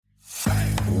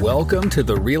Welcome to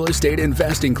the Real Estate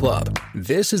Investing Club.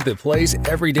 This is the place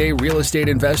everyday real estate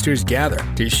investors gather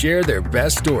to share their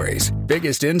best stories,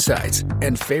 biggest insights,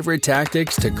 and favorite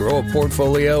tactics to grow a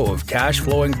portfolio of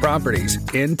cash-flowing properties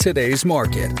in today's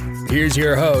market. Here's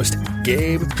your host,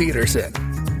 Gabe Peterson.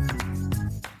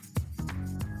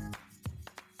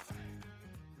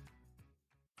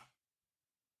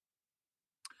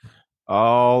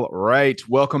 All right.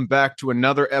 Welcome back to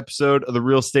another episode of the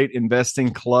Real Estate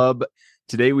Investing Club.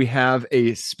 Today we have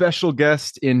a special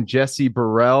guest in Jesse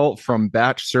Burrell from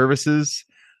Batch Services.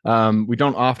 We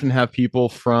don't often have people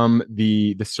from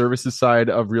the services side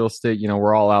of real estate. You know,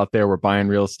 we're all out there. We're buying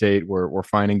real estate. We're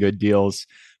finding good deals.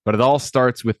 But it all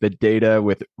starts with the data,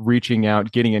 with reaching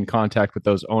out, getting in contact with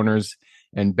those owners.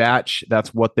 And Batch,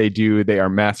 that's what they do. They are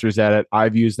masters at it.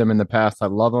 I've used them in the past. I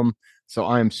love them. So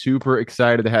I am super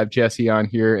excited to have Jesse on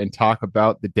here and talk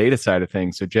about the data side of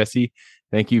things. So Jesse,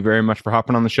 thank you very much for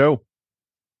hopping on the show.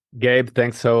 Gabe,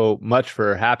 thanks so much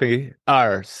for having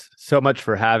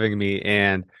me.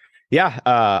 And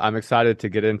I'm excited to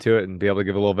get into it and be able to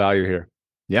give a little value here.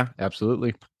 Yeah,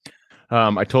 absolutely.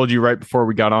 I told you right before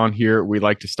we got on here, we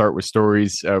like to start with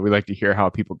stories. We like to hear how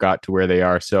people got to where they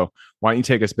are. So why don't you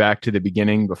take us back to the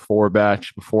beginning, before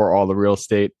Batch, before all the real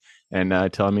estate, and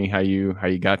tell me how you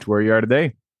got to where you are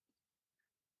today.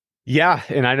 Yeah,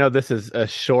 and I know this is a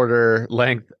shorter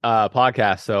length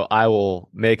podcast, so I will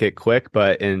make it quick.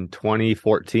 But in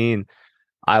 2014,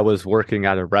 I was working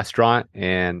at a restaurant,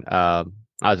 and I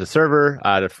was a server.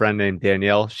 I had a friend named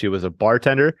Danielle. She was a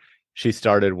bartender. She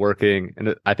started working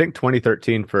in, I think,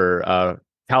 2013 for a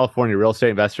California real estate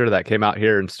investor that came out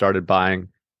here and started buying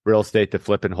real estate to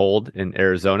flip and hold in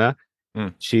Arizona.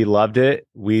 She loved it.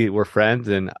 We were friends,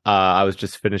 and I was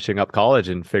just finishing up college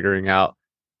and figuring out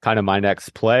kind of my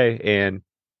next play. And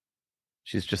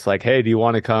she's just like, hey, do you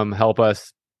want to come help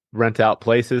us rent out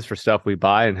places for stuff we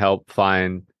buy and help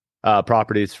find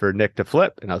properties for Nick to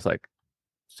flip? And I was like,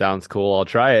 sounds cool. I'll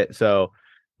try it. So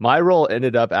my role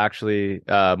ended up actually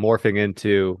morphing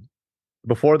into,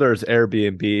 before there's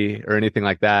Airbnb or anything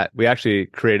like that, we actually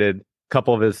created a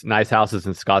couple of his nice houses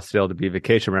in Scottsdale to be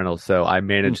vacation rentals. So I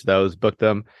managed those, booked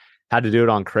them, had to do it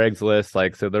on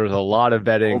Craigslist. So there was a lot of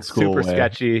vetting, super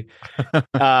sketchy.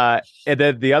 And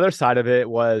then the other side of it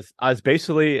was I was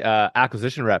basically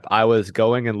acquisition rep. I was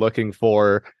going and looking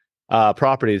for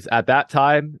properties. At that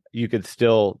time, you could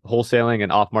still, wholesaling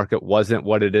and off market wasn't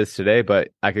what it is today, but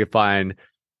I could find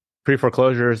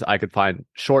pre-foreclosures. I could find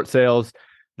short sales.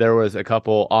 There was a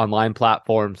couple online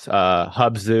platforms,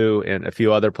 Hubzoo and a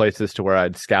few other places to where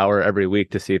I'd scour every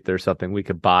week to see if there's something we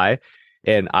could buy.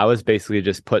 And I was basically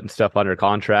just putting stuff under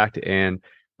contract. And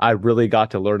I really got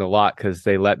to learn a lot because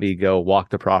they let me go walk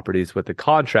the properties with the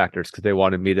contractors because they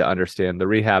wanted me to understand the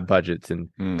rehab budgets and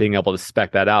being able to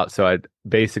spec that out. So I'd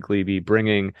basically be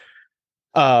bringing,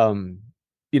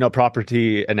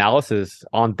 property analysis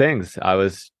on things. I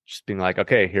was just being like,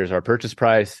 okay, here's our purchase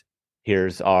price.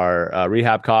 Here's our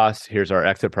rehab costs. Here's our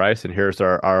exit price. And here's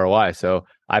our ROI. So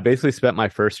I basically spent my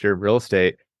first year of real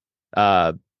estate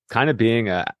kind of being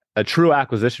a true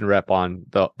acquisition rep on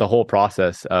the whole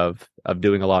process of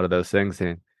doing a lot of those things.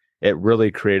 And it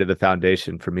really created the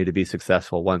foundation for me to be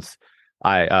successful once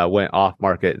I went off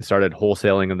market and started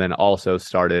wholesaling, and then also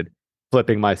started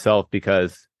flipping myself,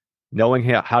 because knowing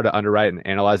how to underwrite and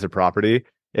analyze a property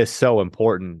is so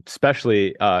important,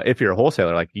 especially if you're a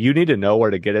wholesaler. Like, you need to know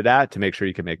where to get it at to make sure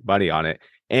you can make money on it.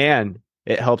 And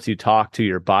it helps you talk to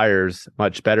your buyers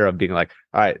much better, of being like,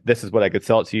 all right, this is what I could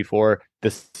sell it to you for.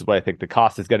 This is what I think the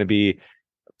cost is going to be,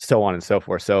 so on and so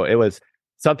forth. So it was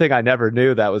something I never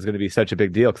knew that was going to be such a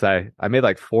big deal, because I made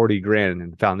like 40 grand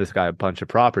and found this guy a bunch of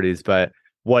properties. But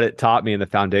what it taught me and the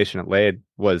foundation it laid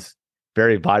was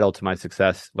very vital to my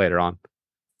success later on.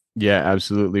 Yeah,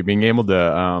 absolutely. Being able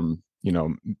to,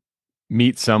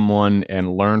 meet someone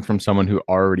and learn from someone who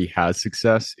already has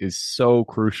success is so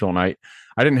crucial. And I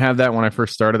didn't have that when I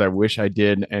first started. I wish I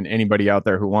did. And anybody out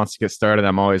there who wants to get started,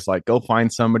 I'm always like, go find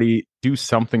somebody, do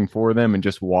something for them, and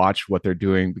just watch what they're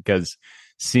doing, because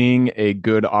seeing a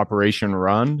good operation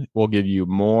run will give you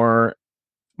more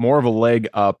of a leg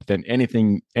up than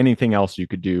anything else you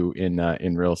could do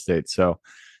in real estate. So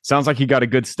sounds like you got a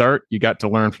good start. You got to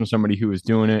learn from somebody who was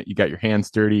doing it. You got your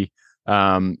hands dirty.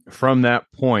 From that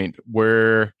point,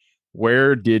 where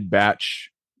did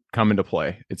Batch come into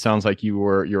play? It sounds like you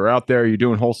were out there, you're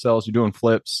doing wholesales, you're doing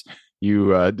flips,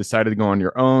 you decided to go on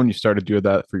your own, you started doing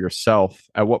that for yourself.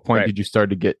 At what point did you start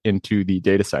to get into the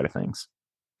data side of things?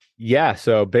 Yeah,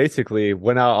 so basically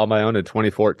went out on my own in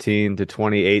 2014 to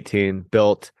 2018,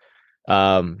 built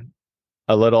a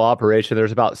a little operation.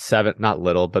 There's about seven, not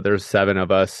little, but there's seven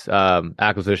of us,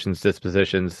 acquisitions,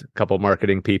 dispositions, a couple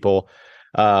marketing people.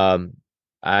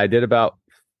 I did about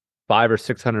 500 or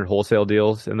 600 wholesale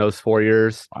deals in those 4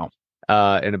 years. Wow.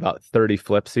 And about 30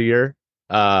 flips a year.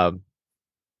 Like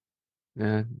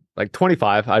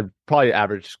 25. I probably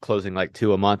averaged closing like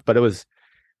 2 a month, but it was,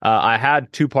 I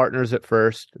had 2 partners at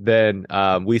first, then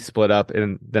we split up,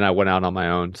 and then I went out on my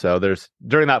own. So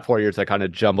during that 4 years, I kind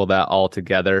of jumbled that all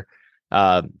together.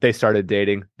 They started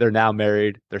dating. They're now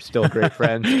married. They're still great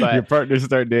friends. But your partners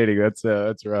start dating.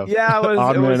 That's rough. Yeah,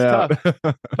 it was tough.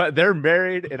 But they're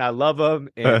married, and I love them,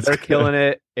 and they're killing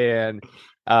it. And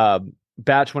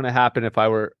batch wouldn't happen if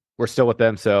we're still with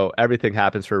them. So everything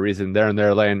happens for a reason. They're in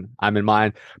their lane, I'm in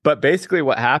mine. But basically,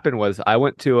 what happened was I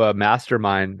went to a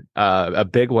mastermind, a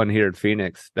big one here in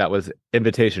Phoenix that was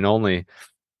invitation only,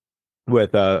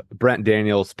 with Brent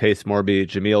Daniels, Pace Morby,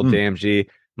 Jamil Damji,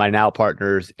 my now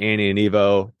partners, Annie and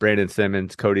Evo, Brandon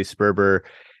Simmons, Cody Sperber.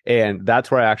 And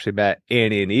that's where I actually met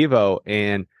Annie and Evo.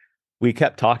 And we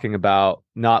kept talking about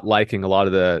not liking a lot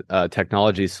of the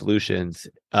technology solutions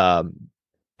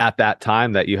at that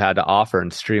time that you had to offer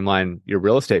and streamline your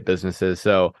real estate businesses.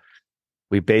 So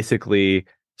we basically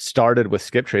started with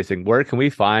skip tracing. Where can we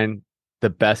find the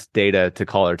best data to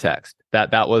call or text?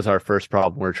 That was our first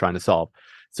problem we were trying to solve.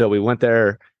 So we went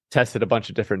there, tested a bunch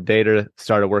of different data,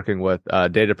 started working with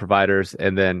data providers,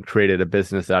 and then created a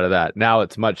business out of that. Now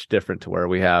it's much different to where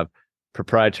we have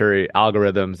proprietary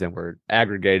algorithms, and we're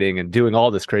aggregating and doing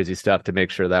all this crazy stuff to make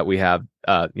sure that we have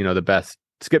the best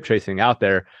skip tracing out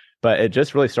there. But it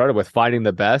just really started with finding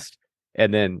the best,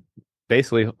 and then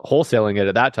basically wholesaling it.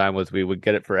 At that time was we would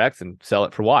get it for X and sell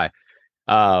it for Y.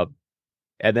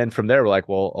 And then from there, we're like,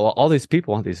 well, all these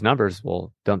people want these numbers.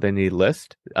 Well, don't they need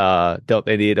lists? Don't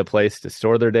they need a place to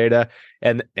store their data?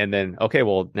 And then, okay,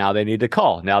 well, now they need to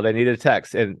call. Now they need a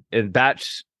text. And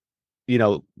batch,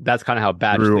 that's kind of how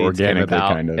batch leads came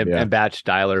about, and batch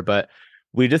dialer. But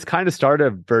we just kind of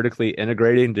started vertically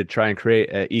integrating to try and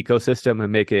create an ecosystem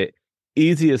and make it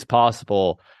easy as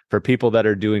possible for people that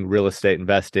are doing real estate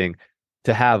investing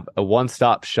to have a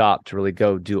one-stop shop to really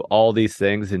go do all these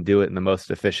things and do it in the most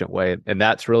efficient way. And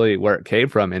that's really where it came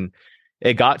from. And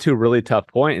it got to a really tough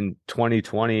point in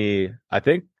 2020, I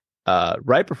think,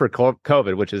 right before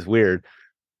COVID, which is weird,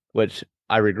 which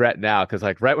I regret now, because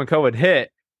like right when COVID hit,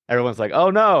 everyone's like,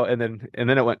 oh no. And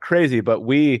then it went crazy. But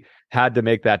we had to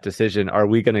make that decision. Are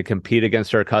we going to compete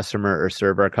against our customer or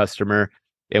serve our customer?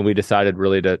 And we decided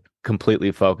really to completely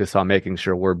focus on making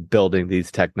sure we're building these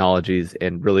technologies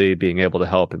and really being able to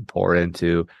help and pour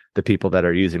into the people that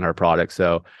are using our products.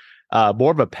 So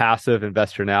more of a passive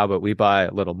investor now, but we buy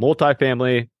a little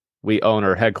multifamily. We own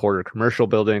our headquarter commercial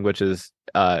building, which is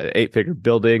an 8-figure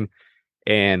building.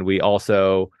 And we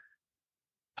also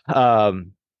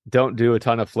don't do a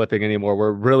ton of flipping anymore.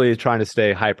 We're really trying to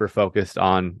stay hyper-focused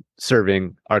on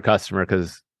serving our customer,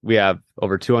 because we have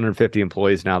over 250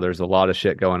 employees now. There's a lot of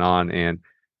shit going on. And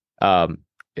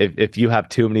if you have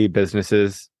too many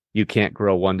businesses, you can't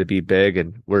grow one to be big.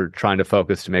 And we're trying to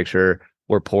focus to make sure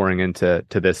we're pouring into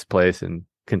this place and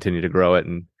continue to grow it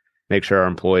and make sure our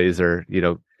employees are,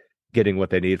 getting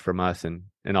what they need from us and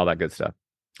all that good stuff.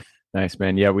 Nice,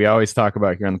 man. Yeah, we always talk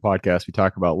about here on the podcast, we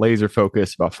talk about laser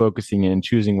focus, about focusing in,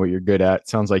 choosing what you're good at.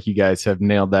 Sounds like you guys have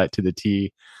nailed that to the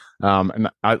T.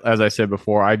 As I said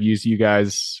before, I've used you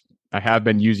guys. I have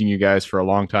been using you guys for a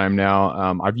long time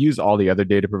now. I've used all the other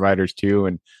data providers too.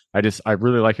 And I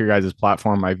really like your guys'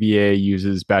 platform. My VA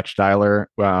uses Batch Dialer.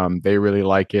 They really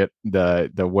like it.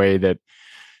 The way that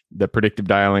the predictive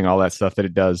dialing, all that stuff that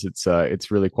it does,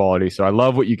 it's really quality. So I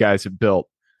love what you guys have built.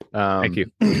 Thank you.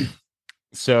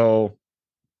 So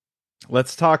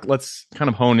let's kind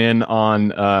of hone in on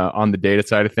the data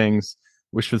side of things.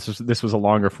 Wish this was a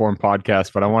longer form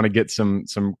podcast, but I want to get some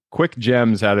quick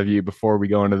gems out of you before we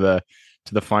go into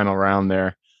the final round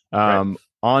there. Right.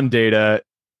 On data,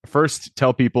 first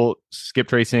tell people skip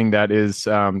tracing. That is,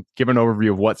 give an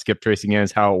overview of what skip tracing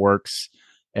is, how it works,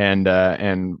 and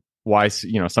why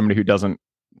somebody who doesn't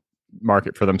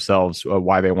market for themselves,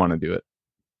 why they want to do it.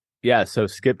 Yeah. So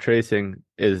skip tracing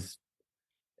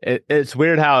it's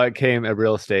weird how it came a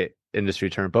real estate industry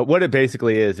term, but what it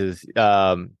basically is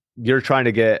you're trying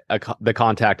to get the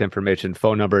contact information,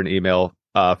 phone number, and email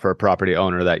for a property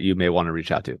owner that you may want to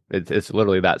reach out to. It's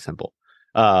literally that simple.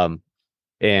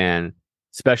 And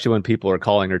especially when people are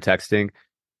calling or texting,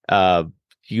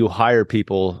 you hire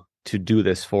people to do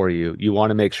this for you. You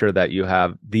want to make sure that you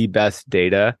have the best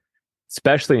data,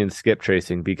 especially in skip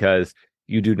tracing, because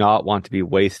you do not want to be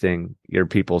wasting your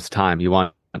people's time. You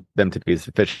want them to be as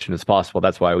efficient as possible.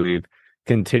 That's why we've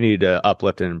continued to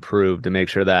uplift and improve to make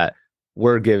sure that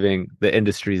we're giving the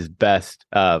industry's best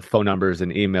phone numbers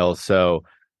and emails. So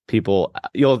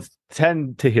you'll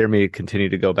tend to hear me continue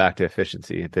to go back to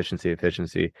efficiency,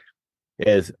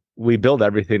 is we build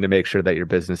everything to make sure that your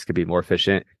business can be more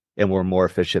efficient, and we're more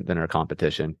efficient than our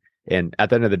competition. And at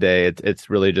the end of the day, it's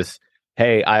really just,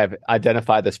 hey, I have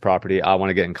identified this property. I want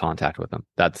to get in contact with them.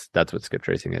 That's what skip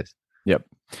tracing is. Yep.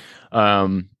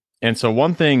 And so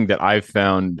one thing that I've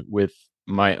found with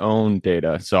my own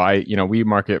data, so we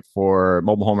market for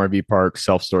mobile home RV parks,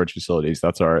 self-storage facilities.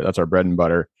 That's our bread and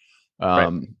butter.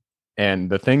 Right.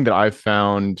 And the thing that I've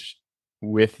found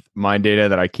with my data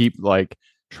that I keep like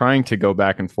trying to go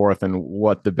back and forth and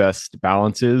what the best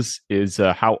balance is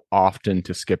how often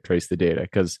to skip trace the data.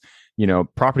 Because,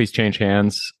 properties change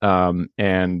hands.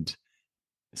 And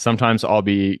sometimes I'll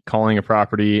be calling a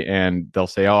property and they'll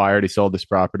say, oh, I already sold this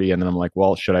property. And then I'm like,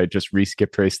 well, should I just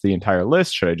skip trace the entire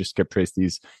list? Should I just skip trace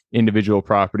these individual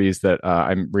properties that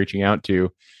I'm reaching out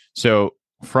to? So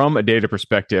from a data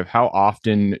perspective, how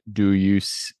often do you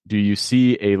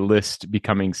see a list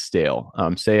becoming stale?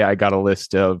 Say I got a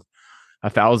list of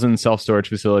 1,000 self-storage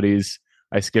facilities.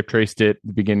 I skip traced it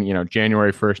the beginning,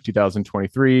 January 1st,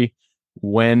 2023.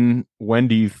 When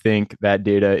do you think that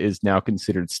data is now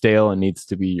considered stale and needs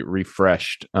to be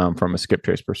refreshed from a skip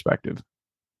trace perspective?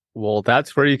 Well,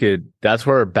 that's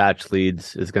where batch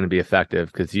leads is going to be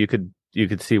effective, because you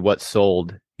could see what's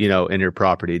sold, in your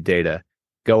property data.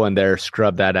 Go in there,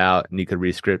 scrub that out, and you could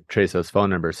trace those phone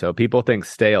numbers. So people think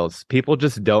stales. People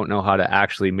just don't know how to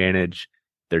actually manage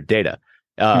their data.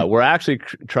 We're actually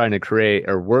trying to create,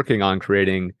 or working on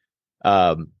creating,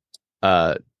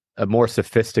 a more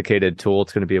sophisticated tool.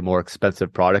 It's going to be a more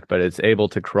expensive product, but it's able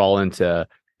to crawl into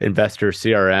investor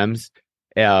CRMs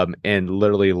and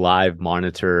literally live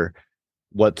monitor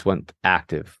what's went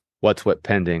active, what's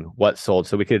pending, what's sold.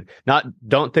 So we could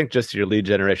don't think just your lead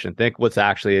generation, think what's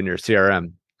actually in your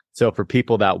CRM. So for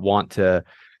people that want to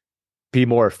be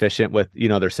more efficient with,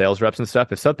 their sales reps and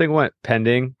stuff, if something went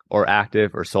pending or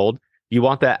active or sold, you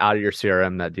want that out of your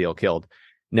CRM, that deal killed.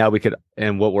 Now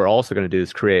and what we're also going to do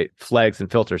is create flags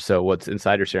and filters. So what's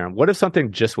inside your CRM? What if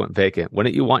something just went vacant?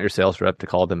 Wouldn't you want your sales rep to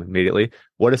call them immediately?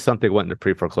 What if something went into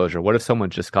pre-foreclosure? What if someone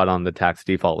just got on the tax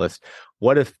default list?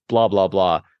 What if blah, blah,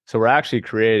 blah? So we're actually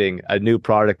creating a new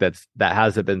product that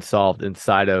hasn't been solved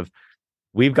inside of,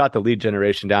 we've got the lead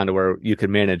generation down to where you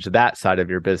can manage that side of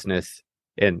your business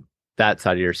and that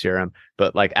side of your CRM,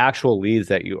 but like actual leads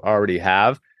that you already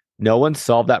have, no one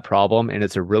solved that problem, and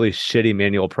it's a really shitty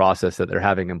manual process that they're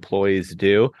having employees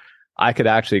do. I could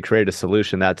actually create a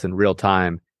solution that's in real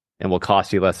time and will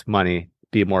cost you less money,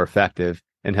 be more effective,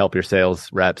 and help your sales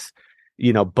reps,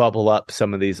 bubble up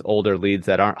some of these older leads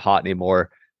that aren't hot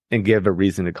anymore and give a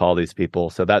reason to call these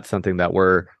people. So that's something that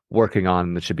we're working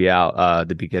on that should be out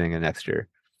the beginning of next year.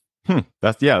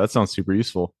 That sounds super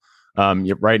useful.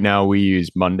 Right now we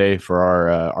use Monday for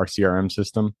our CRM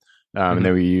system. And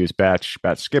then we use batch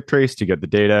skip trace to get the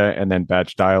data, and then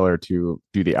batch dialer to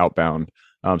do the outbound.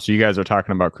 So you guys are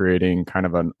talking about creating kind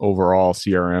of an overall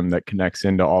CRM that connects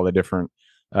into all the different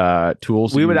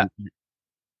tools.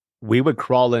 We would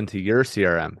crawl into your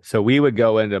CRM. So we would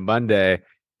go into Monday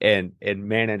and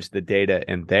manage the data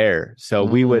in there. So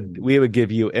we would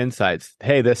give you insights.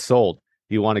 Hey, this sold.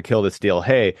 You want to kill this deal.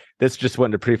 Hey, this just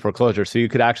went into pre-foreclosure. So you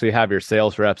could actually have your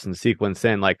sales reps and sequence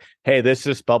in like, hey, this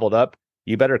just bubbled up.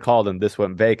 You better call them. This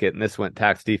went vacant, and this went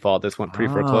tax default. This went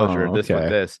pre-foreclosure. This went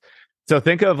this. So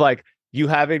think of like you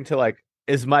having to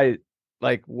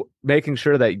making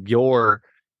sure that your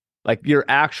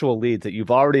actual leads that you've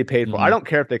already paid for. I don't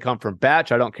care if they come from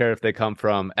batch. I don't care if they come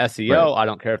from SEO. Right. I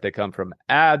don't care if they come from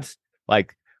ads.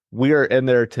 Like, we're in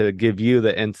there to give you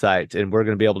the insights, and we're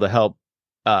going to be able to help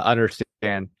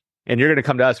understand. And you're going to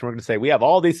come to us, and we're going to say, we have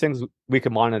all these things we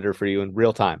can monitor for you in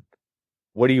real time.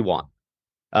 What do you want?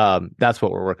 That's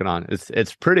what we're working on.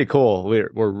 It's pretty cool. We're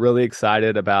really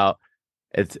excited about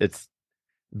it's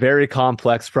very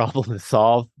complex problem to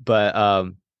solve,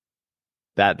 but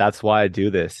that's why I do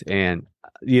this. And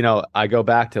I go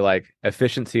back to like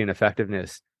efficiency and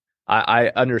effectiveness.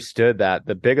 I understood that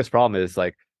the biggest problem is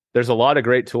like there's a lot of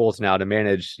great tools now to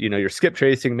manage, your skip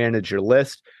tracing, manage your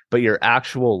list, but your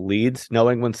actual leads,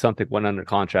 knowing when something went under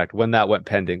contract, when that went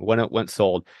pending, when it went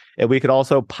sold. And we could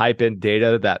also pipe in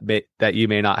data that you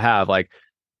may not have. Like,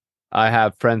 I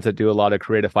have friends that do a lot of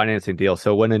creative financing deals.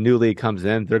 So when a new lead comes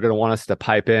in, they're going to want us to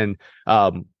pipe in,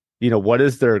 what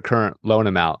is their current loan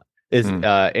amount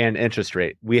and interest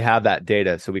rate. We have that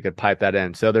data, so we could pipe that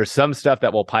in. So there's some stuff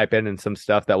that we'll pipe in and some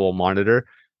stuff that we'll monitor.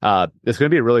 It's going to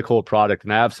be a really cool product,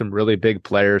 and I have some really big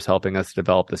players helping us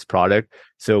develop this product.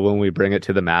 So when we bring it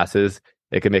to the masses,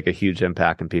 it can make a huge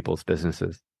impact in people's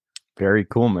businesses. Very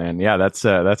cool, man. Yeah,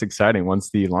 that's exciting.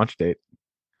 When's the launch date?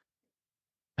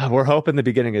 We're hoping the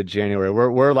beginning of January.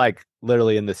 We're like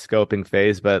literally in the scoping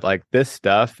phase, but like this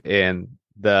stuff and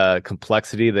the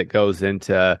complexity that goes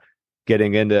into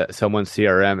getting into someone's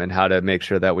CRM and how to make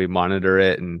sure that we monitor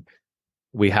it, and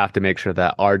we have to make sure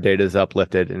that our data is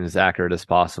uplifted and as accurate as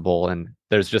possible. And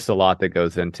there's just a lot that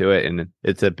goes into it, and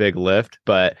it's a big lift,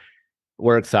 but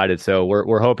we're excited. So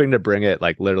we're hoping to bring it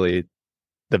like literally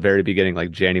the very beginning,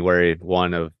 like January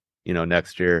 1 of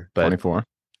next year. But 24.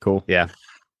 Cool. Yeah.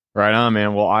 Right on,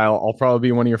 man. Well, I'll probably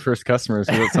be one of your first customers.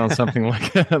 So it sounds something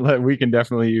like that we can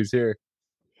definitely use here.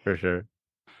 For sure.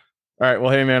 All right.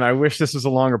 Well, hey, man, I wish this was a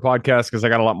longer podcast because I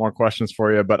got a lot more questions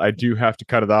for you, but I do have to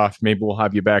cut it off. Maybe we'll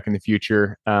have you back in the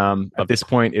future. At this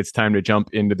point, it's time to jump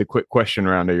into the quick question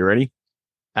round. Are you ready?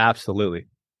 Absolutely.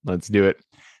 Let's do it.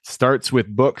 Starts with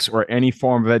books or any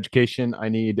form of education. I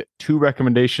need 2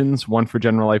 recommendations, one for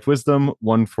general life wisdom,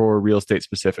 one for real estate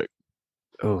specific.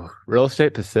 Oh, real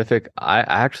estate specific. I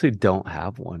actually don't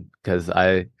have one because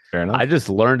Fair enough. I just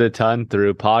learned a ton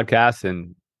through podcasts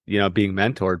and being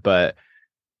mentored. But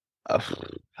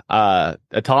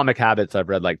Atomic Habits I've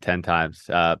read like 10 times.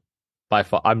 By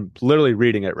far, I'm literally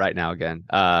reading it right now again.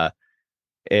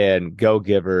 And Go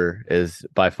Giver is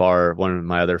by far one of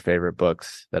my other favorite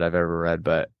books that I've ever read.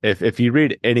 But if you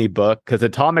read any book, because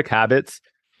Atomic Habits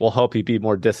will help you be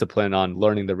more disciplined on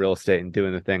learning the real estate and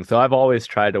doing the thing. So I've always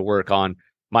tried to work on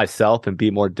myself and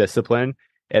be more disciplined,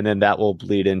 and then that will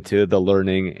bleed into the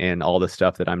learning and all the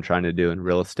stuff that I'm trying to do in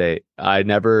real estate. I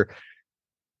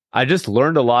just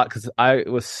learned a lot because I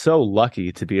was so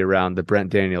lucky to be around the Brent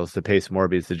Daniels, the Pace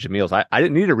Morbies, the Jamils. I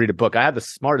didn't need to read a book. I had the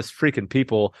smartest freaking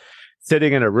people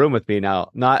sitting in a room with me. Now,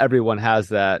 not everyone has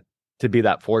that to be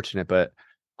that fortunate, but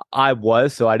I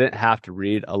was, so I didn't have to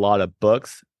read a lot of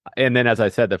books. And then, as I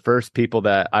said, the first people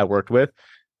that I worked with,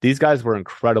 these guys were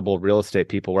incredible real estate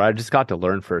people where I just got to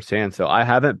learn firsthand. So I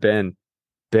haven't been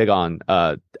big on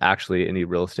actually any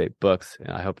real estate books.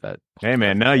 And I hope that. Hey,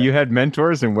 man, no, you had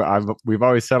mentors, and we've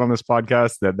always said on this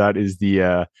podcast that is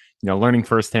the learning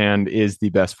firsthand is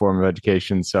the best form of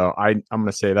education. So I'm going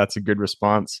to say that's a good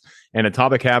response. And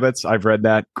Atomic Habits, I've read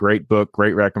that. Great book,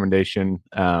 great recommendation.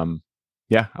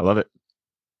 Yeah, I love it.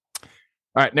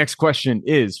 All right, next question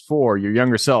is for your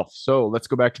younger self. So let's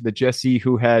go back to the Jesse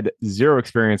who had 0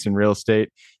 experience in real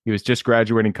estate. He was just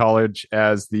graduating college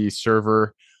as the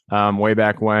server way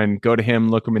back when. Go to him,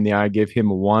 look him in the eye, give him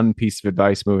one piece of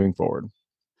advice moving forward.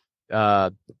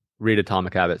 Read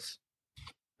Atomic Habits.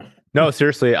 No,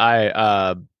 seriously,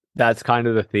 that's kind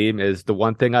of the theme. Is the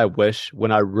one thing I wish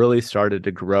when I really started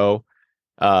to grow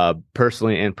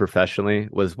personally and professionally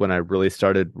was when I really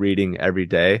started reading every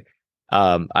day.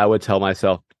 I would tell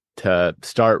myself to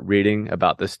start reading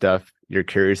about the stuff you're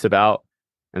curious about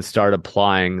and start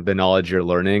applying the knowledge you're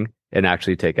learning and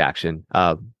actually take action.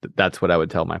 That's what I would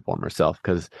tell my former self,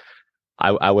 because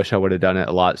I wish I would have done it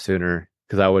a lot sooner,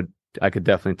 because I could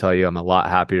definitely tell you I'm a lot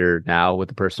happier now with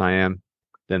the person I am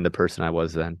than the person I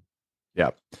was then.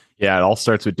 Yeah. Yeah. It all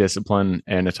starts with discipline,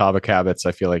 and Atomic Habits,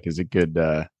 I feel like, is a good,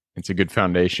 it's a good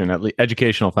foundation, at least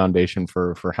educational foundation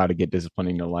for how to get discipline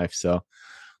in your life. So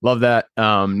love that.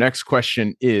 Next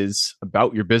question is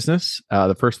about your business.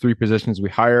 The first 3 positions we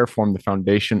hire form the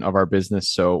foundation of our business.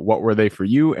 So what were they for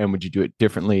you, and would you do it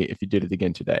differently if you did it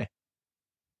again today?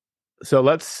 So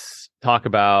let's I'm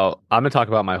going to talk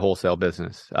about my wholesale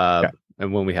business. And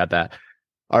when we had that,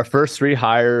 our first 3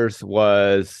 hires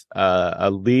was a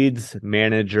leads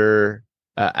manager,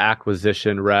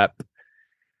 acquisition rep,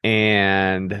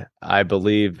 and I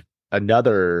believe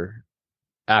another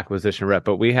acquisition rep.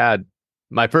 But we had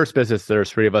my first business, there's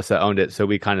 3 of us that owned it, so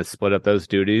we kind of split up those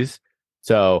duties.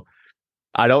 So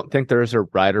I don't think there's a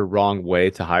right or wrong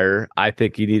way to hire. I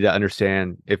think you need to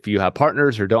understand, if you have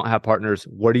partners or don't have partners,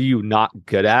 what are you not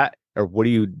good at, or what do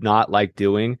you not like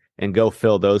doing, and go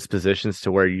fill those positions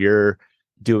to where you're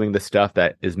doing the stuff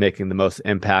that is making the most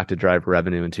impact to drive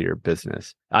revenue into your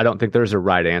business. I don't think there's a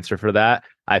right answer for that.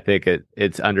 I think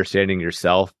it's understanding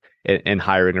yourself and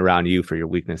hiring around you for your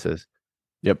weaknesses.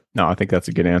 Yep. No, I think that's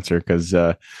a good answer, because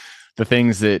the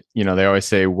things that, they always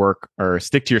say work or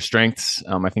stick to your strengths.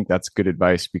 I think that's good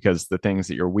advice, because the things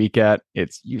that you're weak at,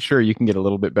 sure, you can get a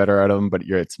little bit better out of them, but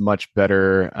it's much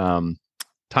better,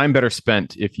 time better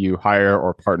spent if you hire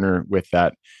or partner with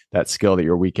that skill that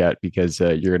you're weak at, because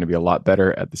you're going to be a lot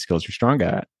better at the skills you're strong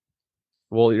at.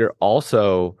 Well, you're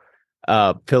also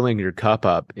filling your cup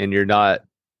up, and you're not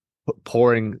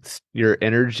pouring your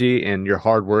energy and your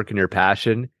hard work and your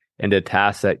passion into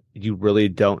tasks that you really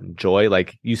don't enjoy.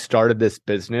 Like, you started this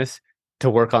business to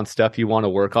work on stuff you want to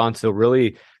work on. So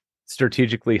really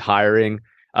strategically hiring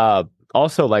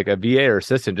also like a VA or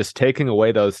assistant, just taking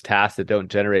away those tasks that don't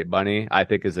generate money, I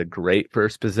think is a great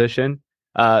first position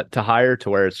to hire, to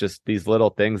where it's just these little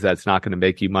things that's not going to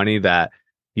make you money that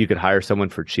you could hire someone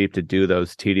for cheap to do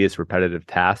those tedious, repetitive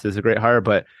tasks is a great hire.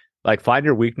 But like find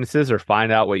your weaknesses or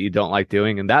find out what you don't like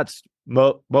doing. And that's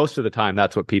most of the time,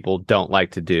 that's what people don't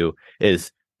like to do,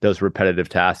 is those repetitive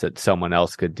tasks that someone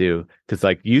else could do. Because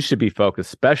like you should be focused,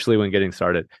 especially when getting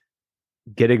started.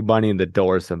 Getting money in the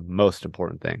door is the most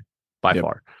important thing by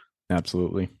far.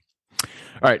 Absolutely.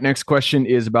 All right. Next question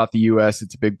is about the US.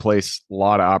 It's a big place, a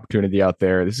lot of opportunity out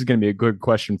there. This is going to be a good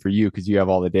question for you because you have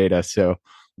all the data. So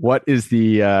what is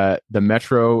the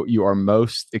metro you are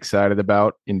most excited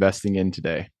about investing in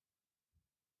today?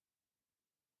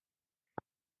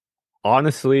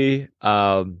 Honestly,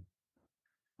 I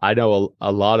know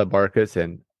a lot of markets,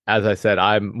 and as I said,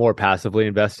 I'm more passively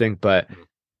investing, but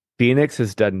Phoenix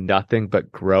has done nothing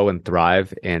but grow and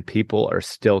thrive, and people are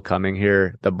still coming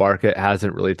here. The market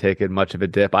hasn't really taken much of a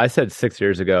dip. I said 6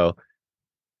 years ago,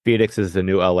 Phoenix is the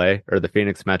new LA, or the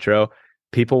Phoenix Metro.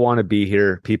 People want to be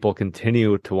here. People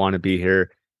continue to want to be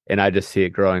here, and I just see it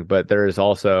growing. But there is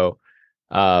also,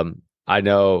 I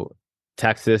know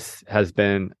Texas has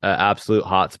been an absolute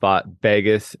hotspot.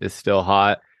 Vegas is still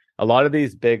hot. A lot of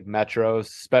these big metros,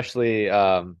 especially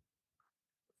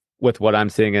with what I'm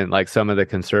seeing in like some of the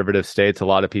conservative states, a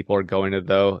lot of people are going to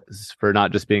those for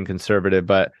not just being conservative,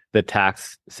 but the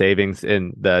tax savings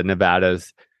in the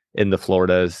Nevadas, in the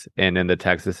Floridas, and in the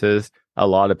Texases. A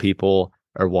lot of people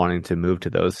are wanting to move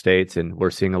to those states, and we're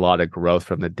seeing a lot of growth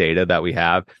from the data that we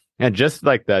have. And just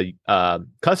like the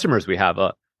customers we have,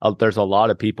 there's a lot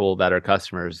of people that are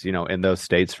customers, in those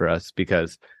states for us,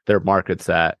 because they're markets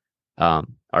that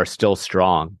are still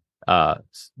strong.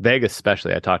 Vegas,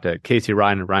 especially, I talked to Casey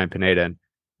Ryan and Ryan Pineda, and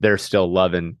they're still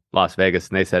loving Las Vegas.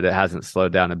 And they said it hasn't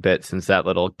slowed down a bit since that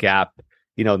little gap,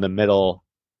 in the middle.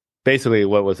 Basically,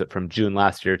 what was it, from June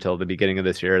last year till the beginning of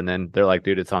this year? And then they're like,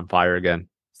 dude, it's on fire again.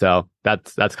 So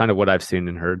that's kind of what I've seen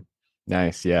and heard.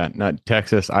 Nice. Yeah. Not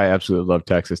Texas. I absolutely love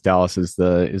Texas. Dallas is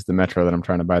the metro that I'm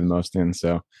trying to buy the most in.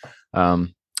 So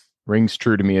rings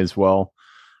true to me as well.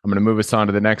 I'm going to move us on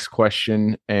to the next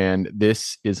question, and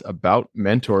this is about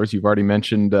mentors. You've already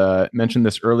mentioned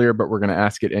this earlier, but we're going to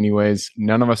ask it anyways.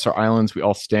 None of us are islands. We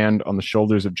all stand on the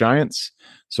shoulders of giants.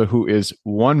 So who is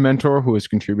one mentor who has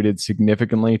contributed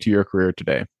significantly to your career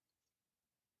today?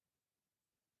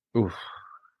 Oof.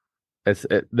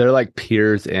 They're like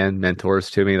peers and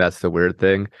mentors to me. That's the weird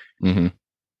thing. Mm-hmm.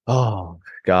 Oh,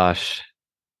 gosh.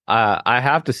 I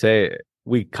have to say,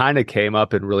 we kind of came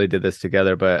up and really did this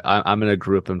together, but I'm going to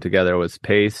group them together. It was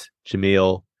Pace,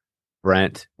 Jameel,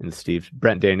 Brent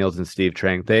Daniels, and Steve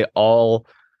Trang. They all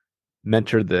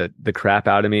mentored the crap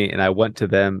out of me, and I went to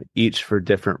them each for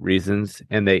different reasons,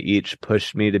 and they each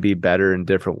pushed me to be better in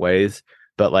different ways.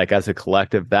 But like as a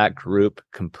collective, that group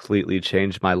completely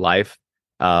changed my life.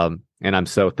 And I'm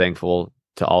so thankful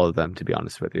to all of them, to be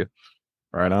honest with you.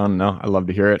 Right on. No, I love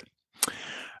to hear it.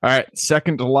 All right,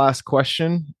 second to last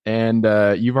question, and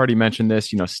you've already mentioned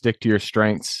this. Stick to your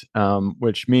strengths,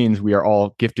 which means we are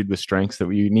all gifted with strengths that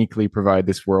we uniquely provide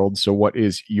this world. So, what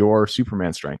is your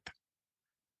Superman strength?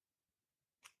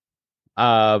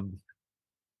 That's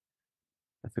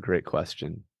a great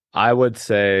question. I would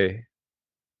say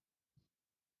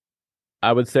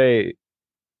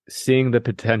seeing the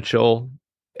potential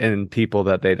in people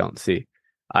that they don't see.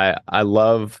 I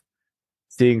love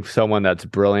seeing someone that's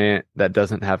brilliant, that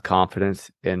doesn't have confidence,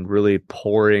 and really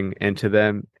pouring into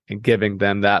them and giving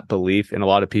them that belief. And a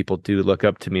lot of people do look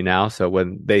up to me now. So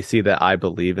when they see that I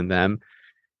believe in them,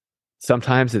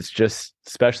 sometimes it's just,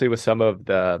 especially with some of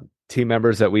the team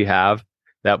members that we have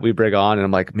that we bring on, and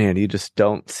I'm like, man, you just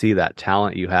don't see that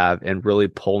talent you have, and really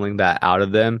pulling that out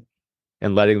of them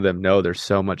and letting them know there's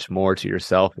so much more to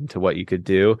yourself and to what you could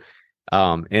do.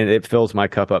 And it fills my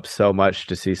cup up so much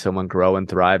to see someone grow and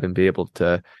thrive and be able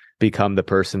to become the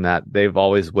person that they've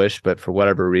always wished, but for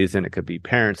whatever reason, it could be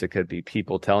parents, it could be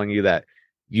people telling you that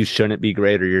you shouldn't be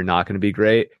great or you're not going to be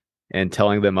great, and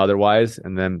telling them otherwise,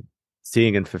 and then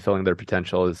seeing and fulfilling their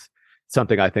potential is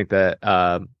something I think that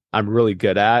I'm really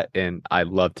good at and I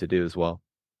love to do as well.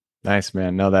 Nice,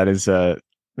 man. No, that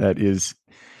is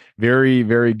very,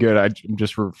 very good. I'm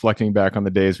just reflecting back on the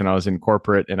days when I was in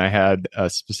corporate and I had a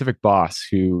specific boss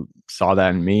who saw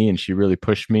that in me, and she really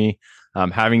pushed me.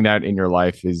 Having that in your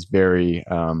life is very,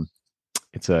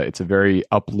 it's a very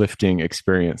uplifting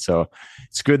experience. So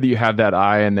it's good that you have that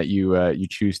eye and that you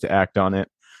choose to act on it.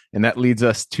 And that leads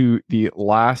us to the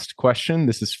last question.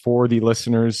 This is for the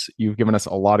listeners. You've given us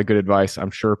a lot of good advice.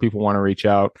 I'm sure people want to reach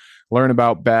out, learn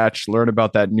about Batch, learn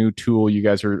about that new tool you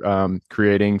guys are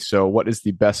creating. So what is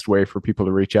the best way for people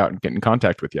to reach out and get in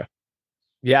contact with you?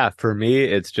 Yeah, for me,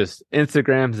 it's just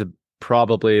Instagram's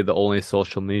probably the only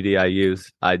social media I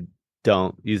use. I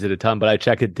don't use it a ton, but I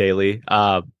check it daily.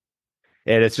 And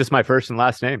it's just my first and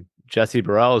last name. Jesse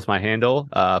Burrell is my handle.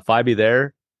 If I be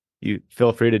there, you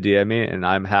feel free to DM me, and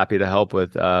I'm happy to help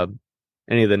with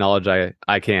any of the knowledge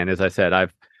I can. As I said,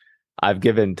 I've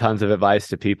given tons of advice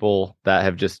to people that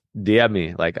have just DM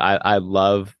me. Like I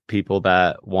love people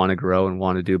that want to grow and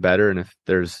want to do better. And if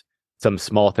there's some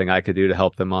small thing I could do to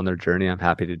help them on their journey, I'm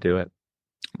happy to do it.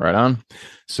 Right on.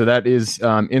 So that is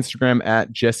Instagram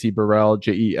at Jesse Burrell,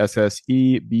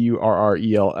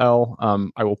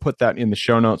 JesseBurrell. I will put that in the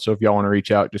show notes. So if y'all want to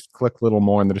reach out, just click a little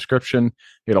more in the description.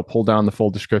 It'll pull down the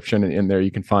full description, and in there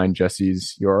you can find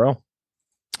Jesse's URL.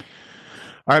 All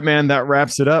right, man, that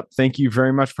wraps it up. Thank you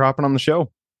very much for hopping on the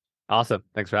show. Awesome.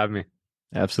 Thanks for having me.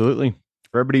 Absolutely.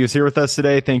 For everybody who's here with us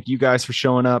today, thank you guys for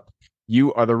showing up.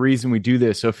 You are the reason we do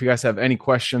this. So if you guys have any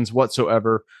questions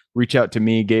whatsoever, reach out to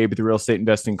me, Gabe, at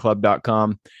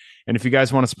therealestateinvestingclub.com. And if you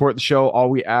guys want to support the show, all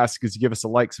we ask is to give us a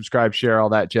like, subscribe, share, all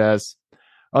that jazz.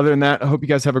 Other than that, I hope you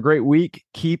guys have a great week.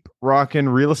 Keep rocking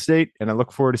real estate, and I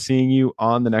look forward to seeing you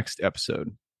on the next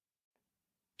episode.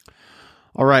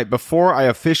 All right, before I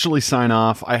officially sign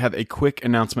off, I have a quick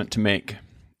announcement to make.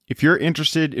 If you're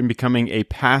interested in becoming a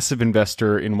passive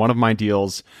investor in one of my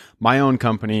deals, my own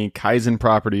company, Kaizen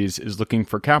Properties, is looking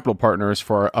for capital partners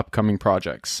for our upcoming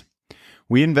projects.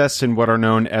 We invest in what are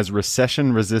known as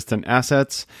recession-resistant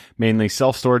assets, mainly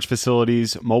self-storage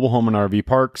facilities, mobile home and RV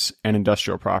parks, and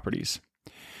industrial properties.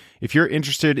 If you're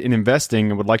interested in investing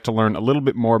and would like to learn a little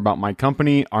bit more about my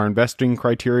company, our investing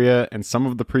criteria, and some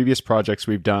of the previous projects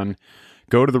we've done,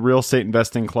 go to the Real Estate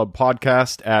Investing Club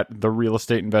podcast at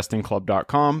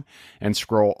therealestateinvestingclub.com and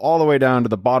scroll all the way down to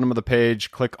the bottom of the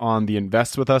page. Click on the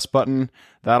Invest With Us button.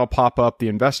 That'll pop up the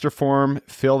investor form.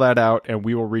 Fill that out, and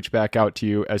we will reach back out to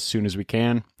you as soon as we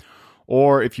can.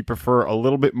 Or if you prefer a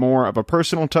little bit more of a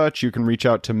personal touch, you can reach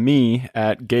out to me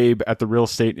at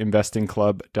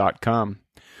gabe@therealestateinvestingclub.com.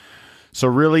 So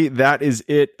really, that is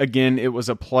it. Again, it was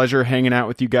a pleasure hanging out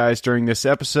with you guys during this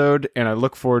episode, and I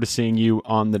look forward to seeing you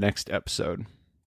on the next episode.